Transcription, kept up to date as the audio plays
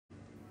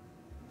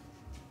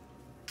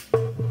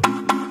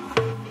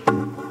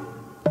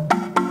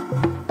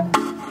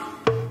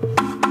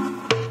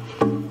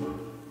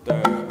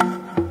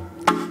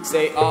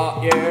Say oh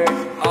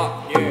yeah,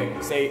 oh yeah.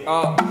 Say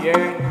oh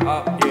yeah,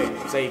 oh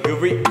yeah. Say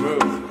groovy,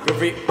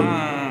 groovy,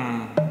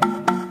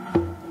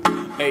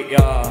 Hey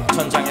야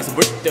천장에서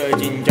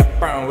물들진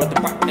옆방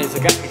워터파크에서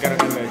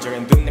가라가라가며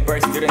저런 눈의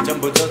벌스들은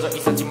전부 젖어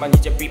있었지만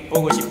이제 빛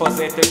보고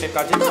싶어서 해뜰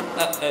때까지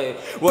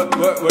월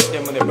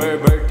때문에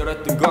벌벌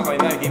떨었던 과거의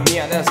날개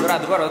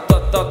미안해서라도 걸어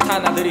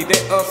떳떳한 아들이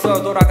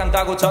되어서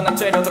돌아간다고 전화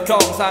되려도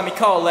공삼이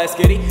call let's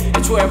get it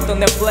애초에부터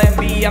내 plan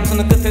B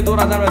함선은 끝에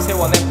돌아다니며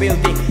세워낸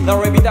빌딩 나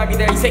랩이 다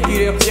기다린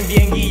새끼를 엎친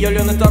비행기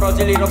연료는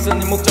떨어질 일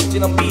없으니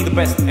목적지는 be the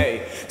best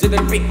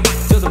쟤들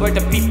삐딱 져서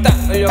벌떡 삐딱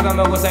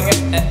흘려가며 고생해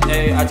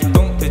아직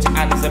동트지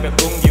않은 새벽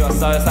공기와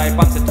썰사이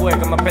밤새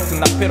토해가만 뱉은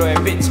나 피로의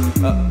빛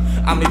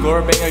아무리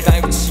골뱅이를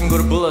다니고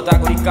친구를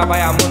불러다고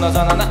니까봐야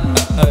무너져나 나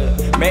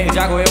매일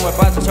자고 해오며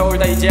빠져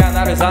저울다 이제야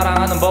나를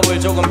사랑하는 법을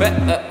조금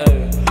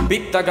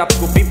빚다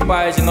갚고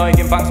빚봐야지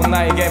너에겐 방송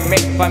나에겐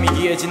맥 밤이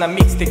기해지나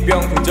믹스틱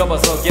병풍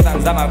접어서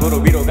계단 사막으로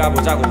위로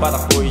가보자고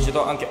바닥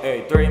보이지도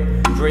않게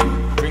Dream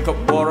drink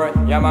up water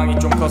야망이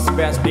좀 컸어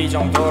벤츠 이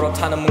정도로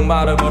타는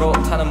목마름으로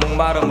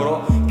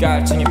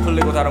갈증이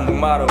풀리고 다른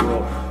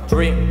목마름으로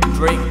Drink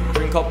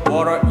up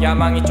water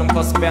야망이 좀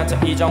컸어 벤츠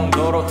이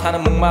정도로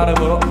타는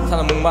목마름으로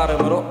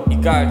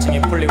이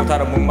갈증이 풀리고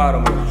다른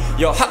목마름으로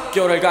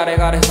학교를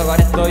가래서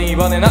가랬더니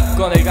이번엔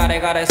학원을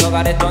가래서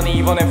가랬더니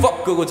이번엔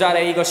fuck 끄고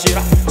잘해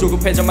이것이라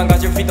조급해져만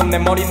가질 휘둔 내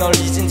머리 널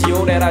잊은 지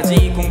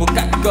오래라지 공부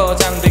깎어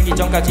잠들기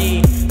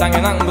전까지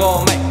당연한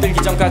거 말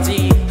들기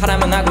전까지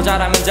하라면 하고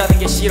잘하면 자는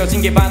게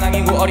싫어진 게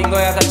반항이고 어린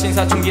거야 다친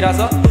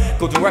사춘기라서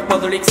고등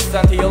래퍼들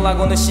익스한테 연락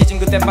오는 시즌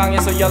그때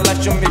방에서 연락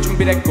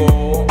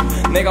준비됐고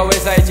내가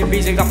회사에 집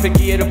빚을 갚을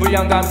기회를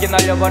불량과 함께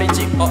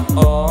날려버리지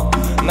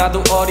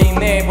나도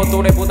어린애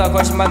노래보다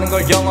훨씬 많은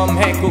걸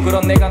경험했고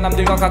그런 내가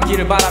남들과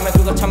같기를 바라며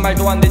그거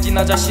참말도 안 되지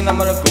나 자신 한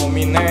번을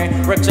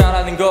고민해 랩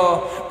잘하는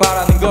거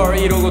바라는 걸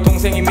이루고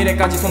동생이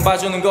미래까지 손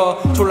봐주는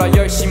거 졸라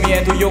열심히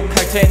해도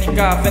욕할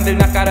테니까 팬들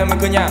낯가르면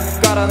그냥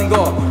까라는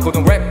거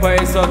고등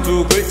래퍼에서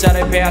두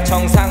글자를 배야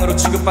정상으로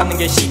취급받는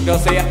게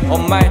싫어서야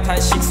엄마의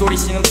탄식 소리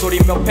신음소리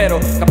몇 배로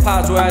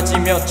갚아줘야지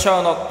몇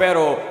천억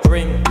배로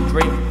Drink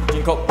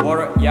up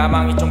water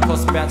야망이 좀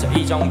컸어 벤츠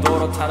이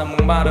정도로 타는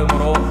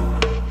목마름으로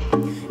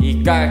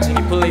이 갈증이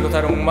풀리고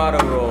다른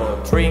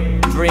목마름으로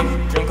Drink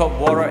up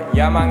water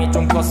야망이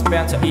좀 컸어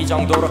벤츠 이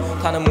정도로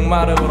타는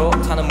목마름으로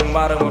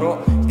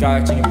이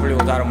갈증이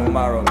풀리고 다른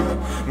목마름으로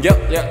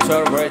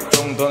저를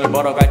좀 돈을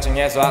벌어 갈증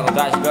해소하고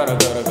다시 걸어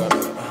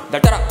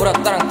날 따라 오라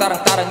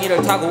따랑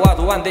이를 타고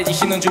와도 안 되지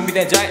신은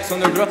준비된 자의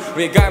손을 들어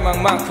우리의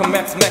갈망만큼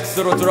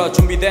맥스로 들어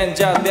준비된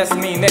자 That's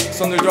me 내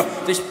손을 들어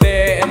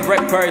 70대엔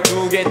래퍼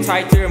두개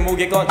타이틀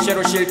목에 건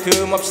채로 쉴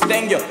틈 없이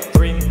땡겨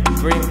Drink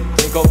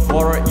up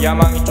water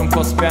야망이 좀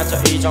컸어 벤츠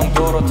이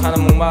정도로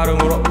타는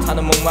목마름으로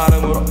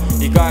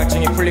이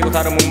갈증이 풀리고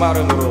다른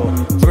목마름으로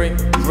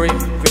Drink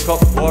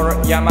up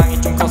water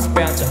야망이 좀 컸어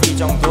벤츠 이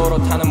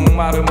정도로 타는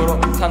목마름으로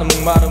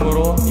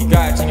이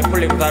갈증이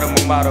풀리고 다른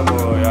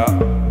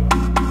목마름으로